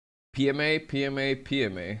PMA, PMA,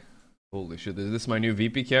 PMA. Holy shit, is this my new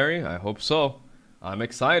VP carry? I hope so. I'm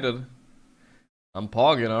excited. I'm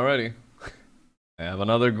pogging already. I have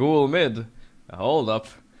another ghoul mid. Hold up.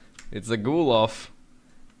 It's a ghoul off.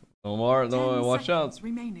 No more, no, watch out.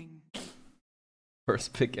 Remaining.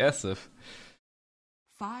 First pick SF.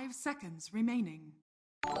 5 seconds remaining.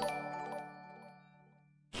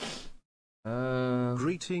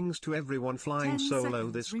 Greetings to everyone flying solo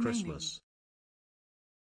this remaining. Christmas.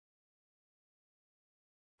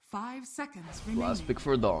 5 seconds remaining. Last pick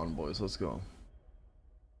for Dawn, boys. Let's go.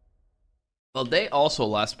 Well, they also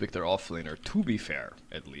last picked their offlaner, to be fair,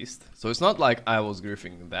 at least. So it's not like I was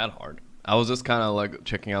griefing that hard. I was just kind of like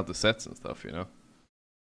checking out the sets and stuff, you know.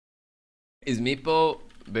 Is Meepo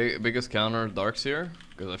biggest counter Darkseer?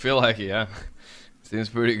 Because I feel like, yeah, seems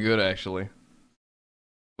pretty good actually.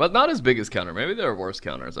 But not as big as counter. Maybe there are worse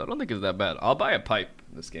counters. I don't think it's that bad. I'll buy a pipe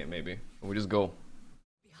in this game, maybe. And we just go.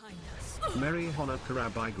 Merry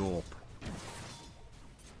Hanukkah by Gorgc.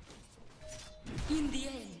 In the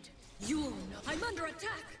end, you'll know. I'm under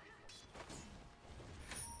attack.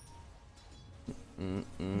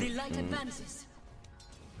 The light advances.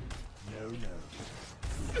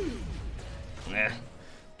 Nah.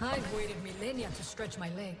 I've waited millennia to stretch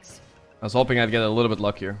my legs. I was hoping I'd get a little bit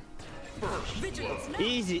luckier. Vigilance now.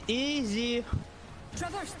 Easy, easy.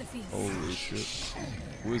 Traverse the field. Holy shit.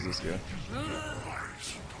 Who is this guy?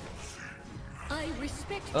 I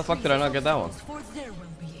respect How the fuck did I not get that one? for their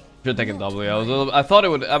well-being. Should have taken W. I thought it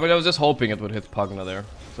would. I mean, I was just hoping it would hit Pugna there.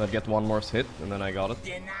 So I'd get one more hit, and then I got it.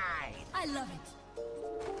 I love it.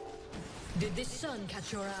 Did this sun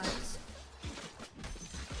catch your eyes?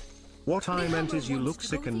 What I meant is you look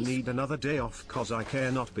sick and need another day off cause I care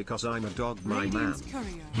not because I'm a dog my man. Radiant's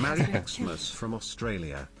courier. Merry Xmas from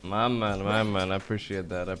Australia. My man. I appreciate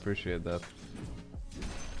that. I appreciate that.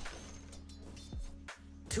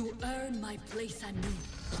 To earn my place anew.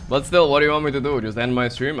 But still, what do you want me to do? Just end my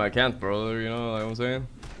stream? I can't, bro. You know what I'm saying?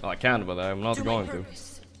 Oh, I can, but I'm not going to.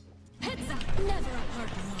 Heads up, never a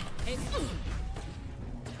partner.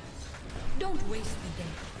 Don't waste the day.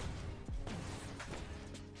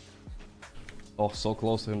 Oh, so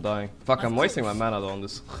close to him dying. Fuck, I'm wasting my mana though on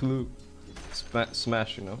this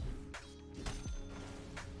smash, you know.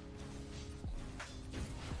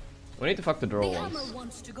 We need to fuck the draw once.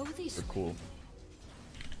 Wants to go this They're cool.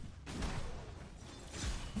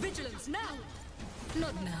 Vigilance now.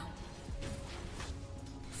 Not now.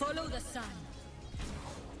 Follow the sun.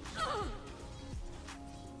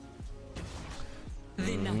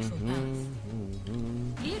 The natural path.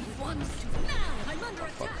 It wants to. Now I'm under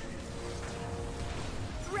attack.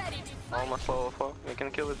 Ready to fight. Almost level 4. We can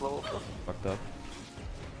kill it level 4. Fucked up.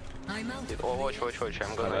 I'm out. Oh, watch. I'm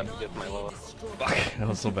gonna get my level. Fuck, that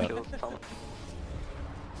was so bad. Kill some.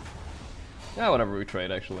 Yeah, whatever, we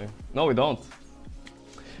trade actually. No, we don't.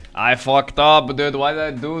 I fucked up, dude. Why did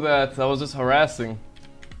I do that? I was just harassing.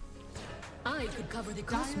 I could cover the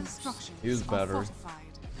Dire cosmos. structures He's are better. fortified.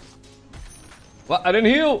 What? I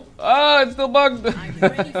didn't heal! Ah, it's still bugged! I'm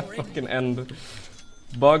ready for Fucking end.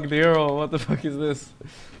 Bugged hero, what the fuck is this?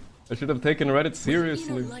 I should have taken Reddit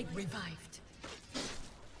seriously. Light revived.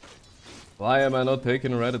 Why am I not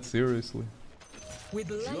taking Reddit seriously? With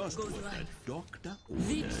light goes life. Doctor.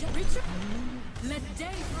 The Richard. Let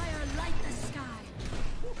day fire light the sky.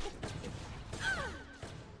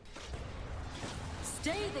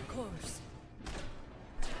 Stay the course.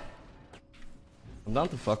 I'm down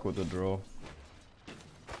to fuck with the draw.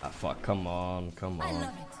 Ah fuck, come on, come I on.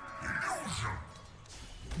 love it.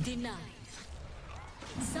 Denied.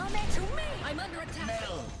 Summon to me. I'm under attack.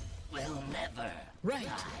 Will never.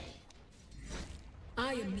 Right.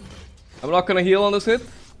 I am needed. I'm not gonna heal on this hit?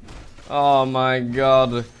 Oh my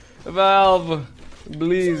god. Valve!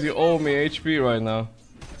 Please, you owe me HP right now.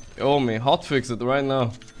 You owe me. Hotfix it right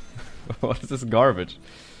now. What is this garbage?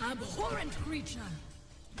 Abhorrent creature.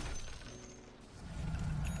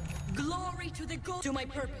 Glory to the goal. To my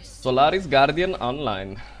purpose. Solaris Guardian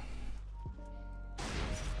online.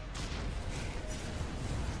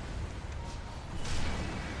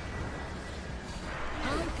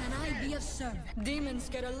 How can I be of service? Demons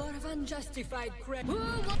get a lot of unjustified credit. Who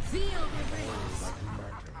will feel the rays?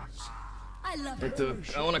 I love it.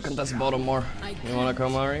 I wanna contest bottom more. You wanna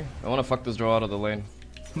come, Ari? I wanna fuck this draw out of the lane.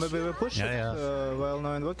 Maybe we push it while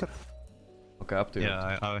no invoker. Okay, up to you.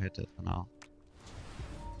 Yeah, I'll hit it for now.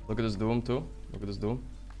 Look at this Doom too. Look at this Doom.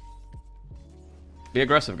 Be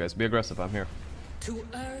aggressive, guys. Be aggressive. I'm here. To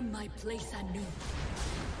earn my place anew.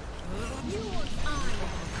 You are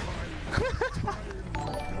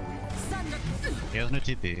He has no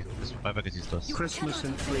TP. Das Buyback ist useless. Christmas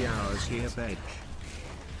in 3 hours here, babe.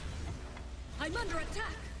 I'm under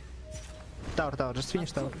attack. Tower, just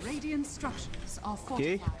finish tower. Radiant structures are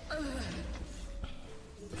Okay. fortified.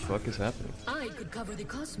 The fuck is happening? I could cover the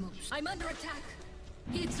cosmos. I'm under attack.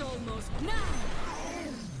 It's almost now.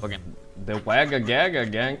 Fucking the Wagga Gaga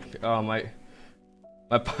gank. Oh my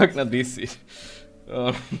Pugna DC.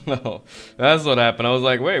 Oh no, that's what happened. I was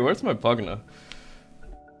like, wait, where's my Pugna?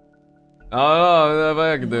 Oh, the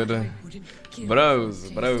back, dude. Bros,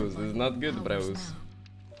 this is not good, bros.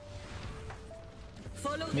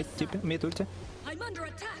 Follow the Mid sun. tip, mid ulti. I'm under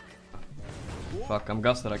attack. Fuck, I'm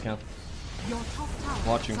gusted. I can't. Your top tower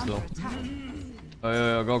Watching is under still. attack. Oh,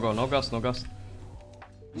 yeah, go. No gust.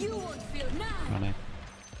 You won't feel now. Running.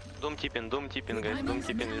 Doom tipping, guys. Doom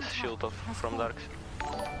tipping is shield off from Dark.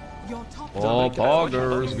 Your top Oh, tower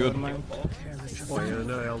poggers, good.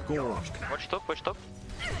 Lionel Gorgc. Watch top.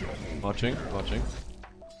 Watching. You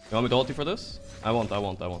want me to ulti for this? I won't.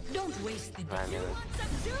 Don't waste the I mean, day.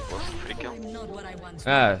 free kill. I'm not what I once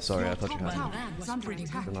Ah, sorry, I thought you top had. tower is under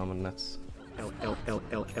attack. Phenomenal nets.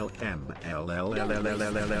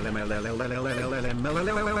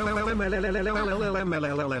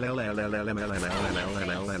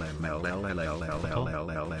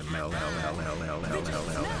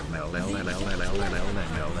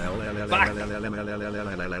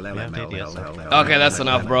 Okay, that's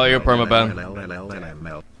enough, bro. You're permaban.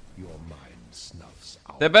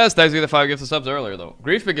 The best thanks you the 5 gifts of subs earlier, though.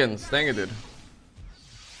 Grief begins. Thank you, dude.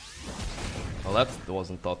 Well, that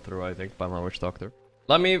wasn't thought through, I think, by my Witch Doctor.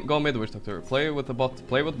 Let me go mid, Witch Doctor. Play with the bot.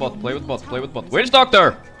 Play with bot. Witch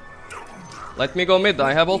Doctor! Let me go mid.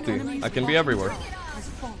 I have ulti. I can be everywhere.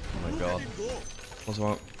 Oh my god. What's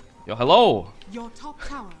wrong? Yo, hello! Your top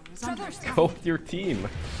tower is under attack. Go with your team.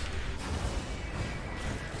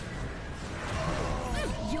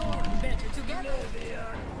 You're better together.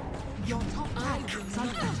 Your top tower is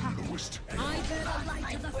under attack. I bear the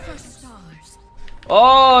light of the first stars.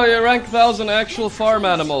 Oh, you rank 1000 actual farm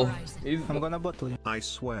animal. He's... I'm gonna bot lane. I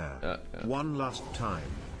swear. Yeah. One last time.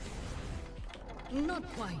 Not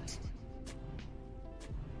quite.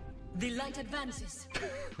 The light advances.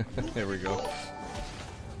 Here we go.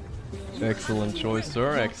 Excellent choice,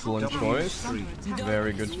 sir. Excellent choice.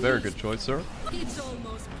 Very good choice, sir. It's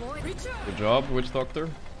almost boy. Return. Good job, Witch Doctor.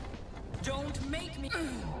 Don't make me.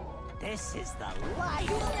 This is the life.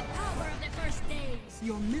 Feel the power of the first days.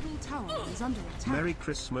 Your middle tower is under attack. Merry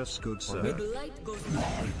Christmas, good sir. The light goes low.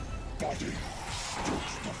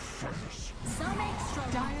 Some extra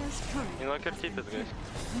Dire's turret Invoker tip it, guys.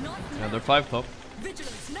 not Yeah, now. they're 5 top.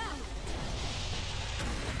 Vigilance now.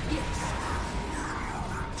 Yes.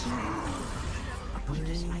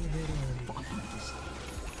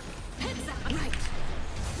 Heads up. Right.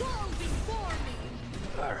 Fall before me.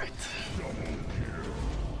 Alright.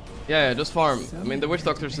 Yeah, just farm. I mean, the Witch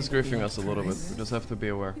Doctor's just griefing us a little bit. We just have to be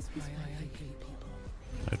aware.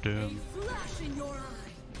 I do. Flash in your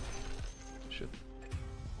eye. Shit.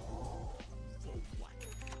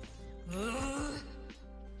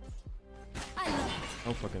 I love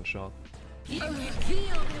No fucking shot. it. Feel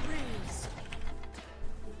the rays.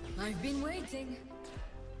 I've been waiting.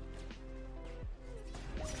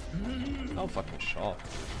 No fucking shot.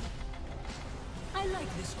 I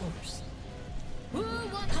like this course. Who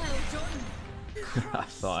wants? I'll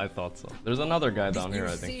join. I thought so. There's another guy down here,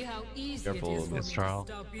 I See think. how easy Careful it is of for this me trial.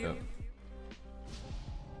 to stop you. Yeah.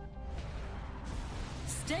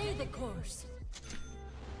 Stay the course.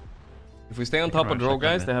 If we stay on top of Right, Drow check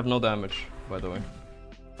guys, that they have no damage, by the way.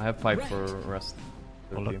 I have 5 for rest.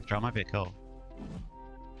 Oh look, draw might be a kill.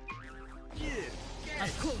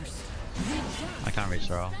 Of course. I can't reach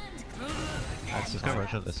draw. Let's just go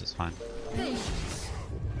rush it, this is fine. Patience.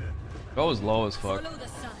 Go as low as fuck. Follow the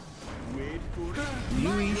sun.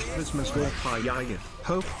 Merry Christmas, Gorgc.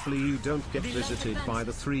 Hopefully you don't get visited by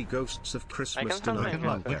the 3 ghosts of Christmas can tonight. find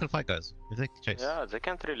my We can fight guys. We take the chase. Yeah, they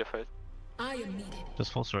can't really fight. I am needed.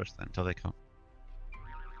 Just full source then until they come.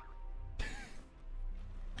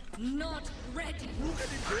 Not ready.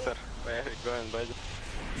 Go and buy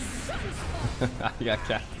Yeah,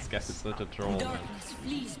 cat. This guy is such a troll, man. Darkness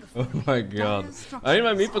flees Oh my god. I need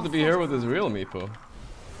my Meepo to be here with his real Meepo.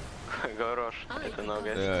 Go rush. I don't know,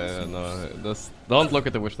 guys. Yeah, no. Just don't look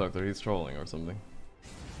at the Witch Doctor. He's trolling or something.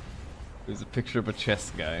 There's a picture of a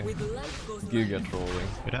chess guy. with light goes Giga trolling.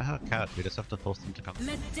 We don't have a cat, we just have to force them to come.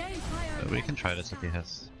 Let day fire. But we can try this if he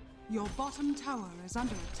has. Your bottom tower is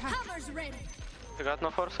under attack. Hammers ready. You got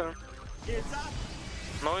no forcer.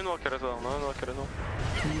 No invoker as well. No invoker as well.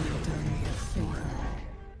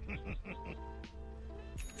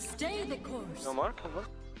 Stay the course. No mark? No?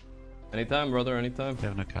 Anytime, brother, anytime. They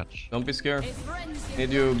have no catch. Don't be scared. A frenzy.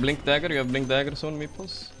 Need you blink dagger? You have blink daggers on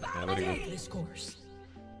Meeples? Yeah, I very good. like this course.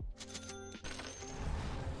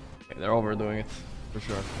 Okay, They're overdoing it, for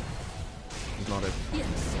sure. It's not it.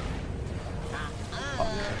 Yes.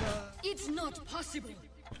 It's not possible.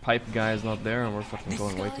 Pipe guy is not there and we're fucking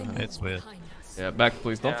going way too high. It's weird. Yeah, back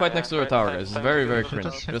please. Don't fight next to the tower, guys. It's very, very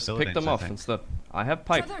cringe. Just pick them off instead. I have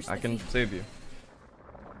pipe. I can save you.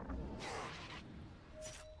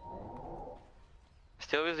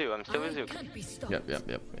 Still with you, I'm still with you.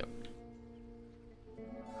 Yep.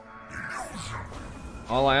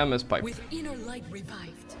 All I am is pipe. With inner light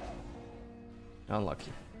revived.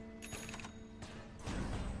 Unlucky.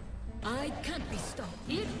 I can't be stopped.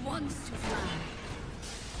 It wants to fly.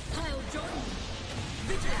 I'll join you.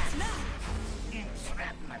 Vigilance now.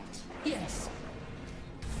 Entrapment. Yes.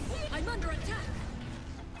 I'm under attack.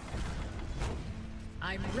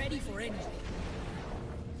 I'm ready for anything.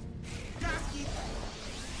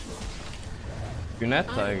 You're not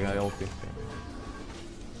I ulti.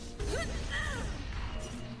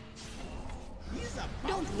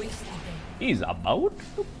 Don't waste the day. He's about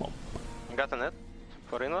to pop. Got a net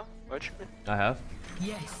for Inva, watch me. I have.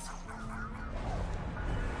 Yes.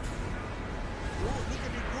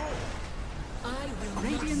 I will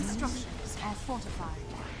Radiant not structures are fortified.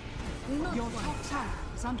 Not Your one. top tower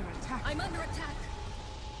is under attack. I'm under attack.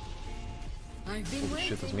 I've been Holy waiting.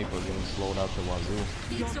 shit, this meeple is getting slowed out the wazoo.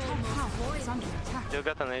 Your It's top almost tower void. is under attack. You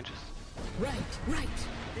got an Aegis. Right.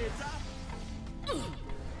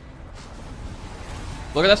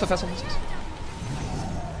 Look at that, that's what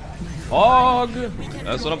Hog!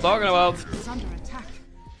 That's what I'm talking about. Is under attack.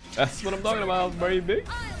 That's what I'm talking about, baby.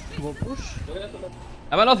 Go push.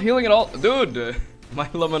 Am I not healing at all? Dude, my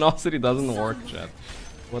luminosity doesn't work, chat.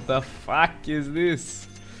 What the fuck is this?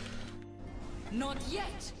 Not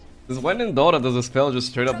yet. This when in Dota does a spell just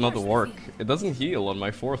straight up not work. It doesn't heal on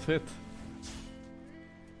my 4th hit.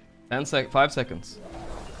 5 seconds.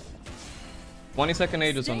 20-second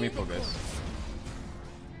ages on meeple, guys.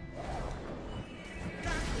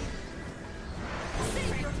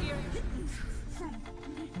 Savior here.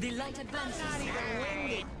 The light advances.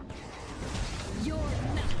 You're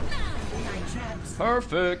not.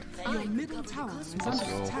 Perfect. Your middle tower is Let's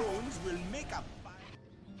under go. attack.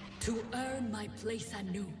 To earn my place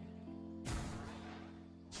anew.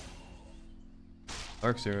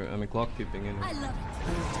 Arcs here, I mean clock keeping in. I love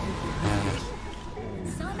it.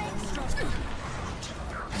 Some extra.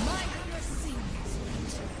 My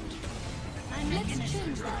scenes. Let's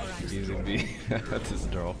change that. Easy B. That is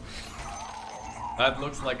draw. That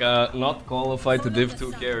looks like a not qualified to div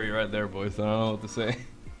 2 carry right there, boys. I don't know what to say.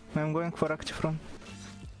 I'm going for active run.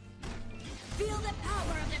 Feel the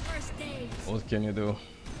power of the first day. What can you do?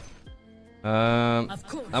 Of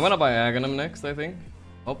course. I'm gonna buy Aghanim next, I think.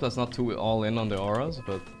 Hope that's not too all in on the auras,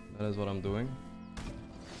 but that is what I'm doing.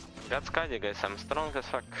 Got Skadi, guys, I'm strong as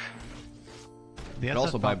fuck. The Could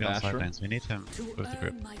also buy can't be on Basher. sidelines. We need him To with the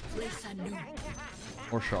grip. earn my place anew.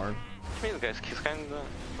 Or Shard. Which means, guys, he's kinda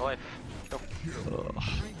alive. Go.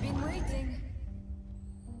 I've been waiting.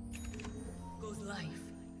 Goes life.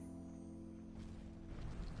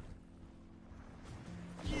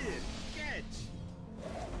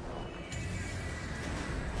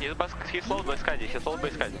 He's slowed by Skadi, he's slowed by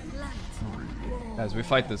Skadi. Light. Guys, we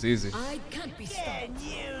fight this easy. I can't be stopped.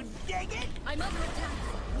 I'm under attack.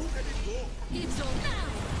 It's all now.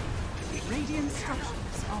 Radiant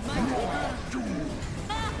structures are My fortified.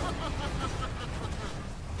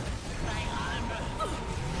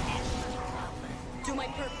 To my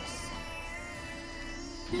purpose.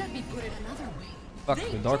 Let me put it another way. Fuck,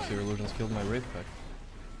 the Darkseer illusions killed my Wraith Pact.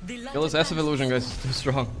 The light Kill this Esif advances. illusion, guys, it's too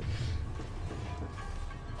strong.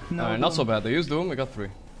 No, Alright, not so bad. They used Doom, we got 3.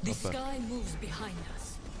 The Not bad. sky moves behind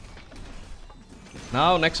us.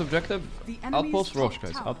 Now, next objective, The enemy's outpost top Roche,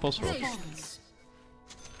 guys. tower Outpost Roche. Patience.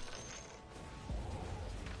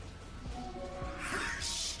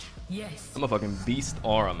 Yes. I'm a fucking beast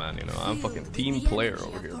aura, man, you know. I'm Filled fucking with team the player energy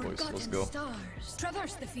over of here, boys. Let's forgotten go. Stars.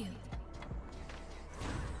 Traverse the field.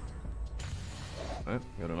 Alright,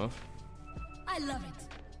 good enough. I love it.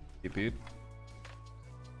 Keep it.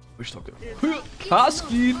 Wish talk It's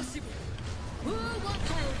Husky! not possible. Who what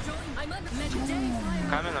I'll join? I'm under legendary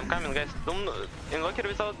fire. I'm coming, guys. Doom invoker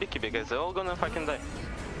without BKB, guys. They're all gonna fucking die.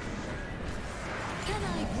 Can I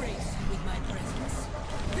grace you with my presence?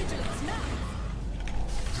 Vigilance now.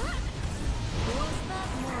 Ha! Was that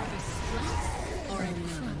more of a stress or a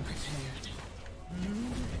crunch?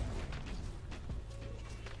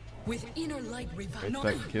 With inner light revive. Wraith No,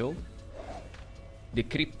 Pact killed. The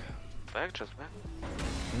creep. Back, just back.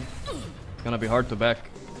 It's gonna be hard to back.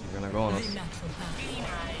 They're gonna go on the us. natural path.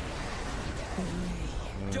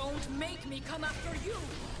 Don't make me come after you.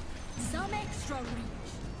 Some extra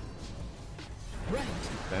reach. Right.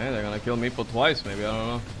 Okay, they're gonna kill Meeple twice, maybe, I don't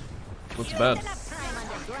know. Looks bad.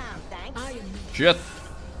 I am. Shit!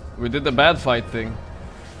 We did the bad fight thing.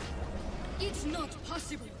 It's not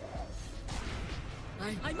possible.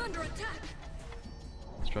 I'm under attack.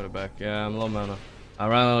 Let's try to back. Yeah, I'm low mana. I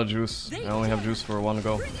ran out of juice. I only have juice for one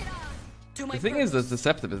go. Bring it on. To my The thing is that's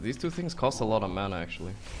deceptive is these two things cost a lot of mana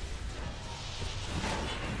actually.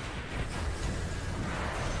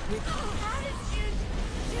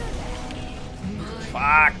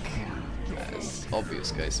 Fuck! Yes,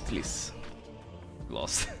 obvious guys, please.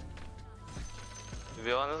 Lost. To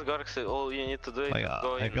be honest, Gorgc, all you need to do is Like,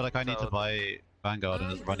 go I in feel like I need to without- buy Vanguard and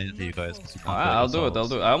just run into you guys. 'Cause you can't I'll do it,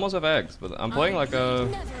 yourselves. I almost have eggs, but I'm playing like a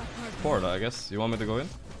Never apart. port, I guess. You want me to go in?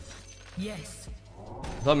 Yes.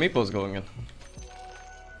 I thought Meepo's going in.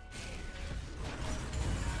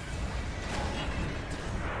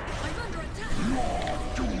 I'm under attack.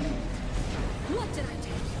 What did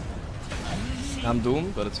I do? I'm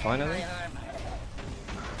doomed, but it's fine, I think.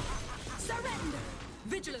 Surrender.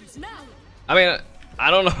 Vigilance now. I mean, I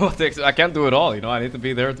don't know what to expect. I can't do it all, you know. I need to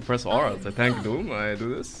be there to press auras. I tank Doom, I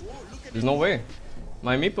do this. There's no way.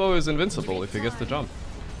 My Meepo is invincible if he gets the jump.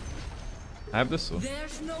 I have this, so.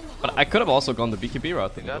 There's no hope. But I could have also gone the BKB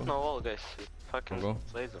route, you Got know. no wall, guys. Fucking Go.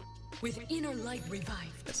 slay them. With inner light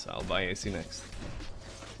revived. Yes, I'll buy AC next.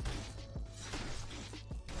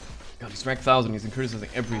 God, he's rank 1000. He's criticizing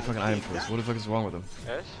every fucking item first. What the fuck is wrong with him?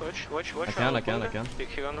 Yes, watch. I can.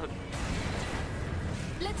 He gonna...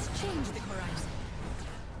 Let's change the horizon.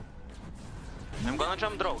 I'm gonna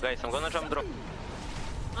jump draw, guys. I'm gonna jump draw.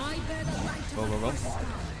 I bear the light Go, of go, go. the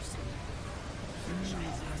stars.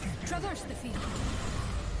 Traverse the field.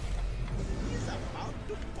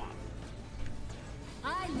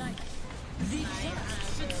 I like it. The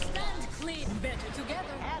earth should stand clean. Better together.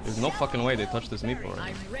 There's no fucking way they touched this Meepo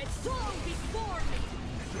right I'm red soul before me.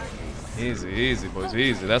 now. Easy, easy, boys,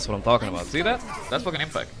 easy. That's what I'm talking about. See that? That's fucking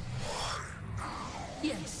impact.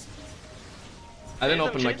 Yes. I didn't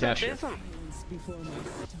open my Chase him, cache yet. chase him.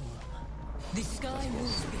 The sky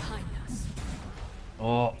moves behind us.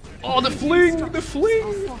 Oh, oh, the fling, the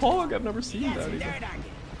fling, hog. I've never seen that either.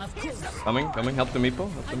 Of course. Coming. Help the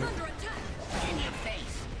Meepo. Help the I'm Meepo. under attack.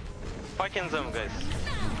 Fucking them, guys.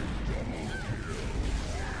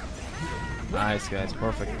 Nice, guys,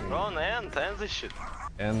 perfect. Run and end this shit.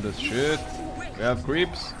 End this shit. We have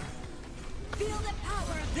creeps. Feel the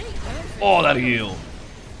power of the earth. Oh, that heal.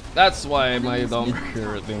 That's why my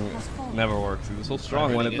Dawnbreaker thing never works. It's so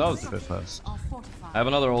strong when it does. First. Are fortified. I have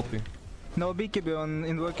another ulti. No BKB on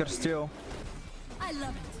Invoker still. I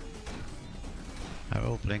love it. I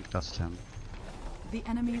will blink dust him. The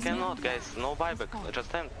enemy's Cannot, guys. No buyback.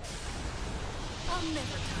 Just end. I'll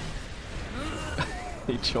never tire.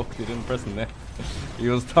 He choked, he didn't press the net. He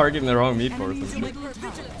was targeting the wrong Meepo or enemy's something. middle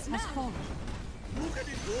tower has fallen.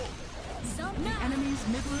 Some now. Enemy's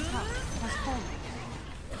middle tower has fallen.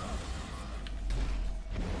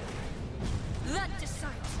 That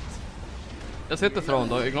decides it. Just hit the throne,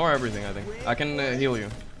 though. Ignore everything, I think. I can heal you.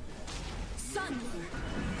 Sunward.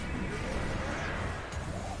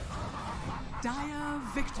 Dire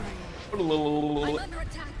victory. I'm under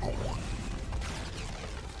attack.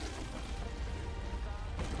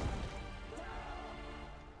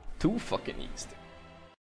 Too fucking east.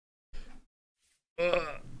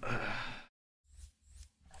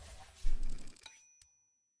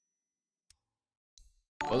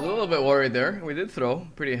 Was a little bit worried there. We did throw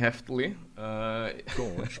pretty heftily,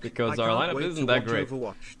 because our lineup isn't that great.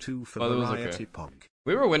 Overwatch 2 for But it was variety okay. punk.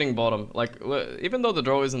 We were winning bottom. Like, even though the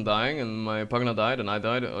draw isn't dying and my Pugna died and I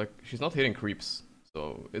died, like, she's not hitting creeps.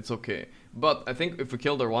 So, it's okay. But I think if we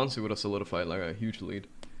killed her once, we would have solidified, like, a huge lead.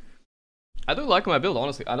 I do like my build,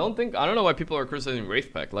 honestly. I don't know why people are criticizing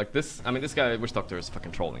Wraith Pact. Like, this, I mean, this guy, Witch Doctor, is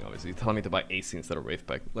fucking trolling, obviously. He's telling me to buy AC instead of Wraith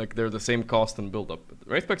Pact. Like, they're the same cost and build up.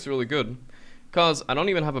 Wraith Pact's really good, because I don't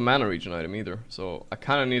even have a mana regen item either. So, I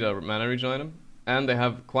kind of need a mana regen item. And they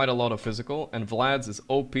have quite a lot of physical, and Vlad's is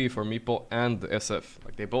OP for Meepo and the SF.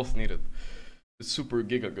 Like, they both need it. It's super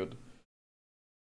giga good.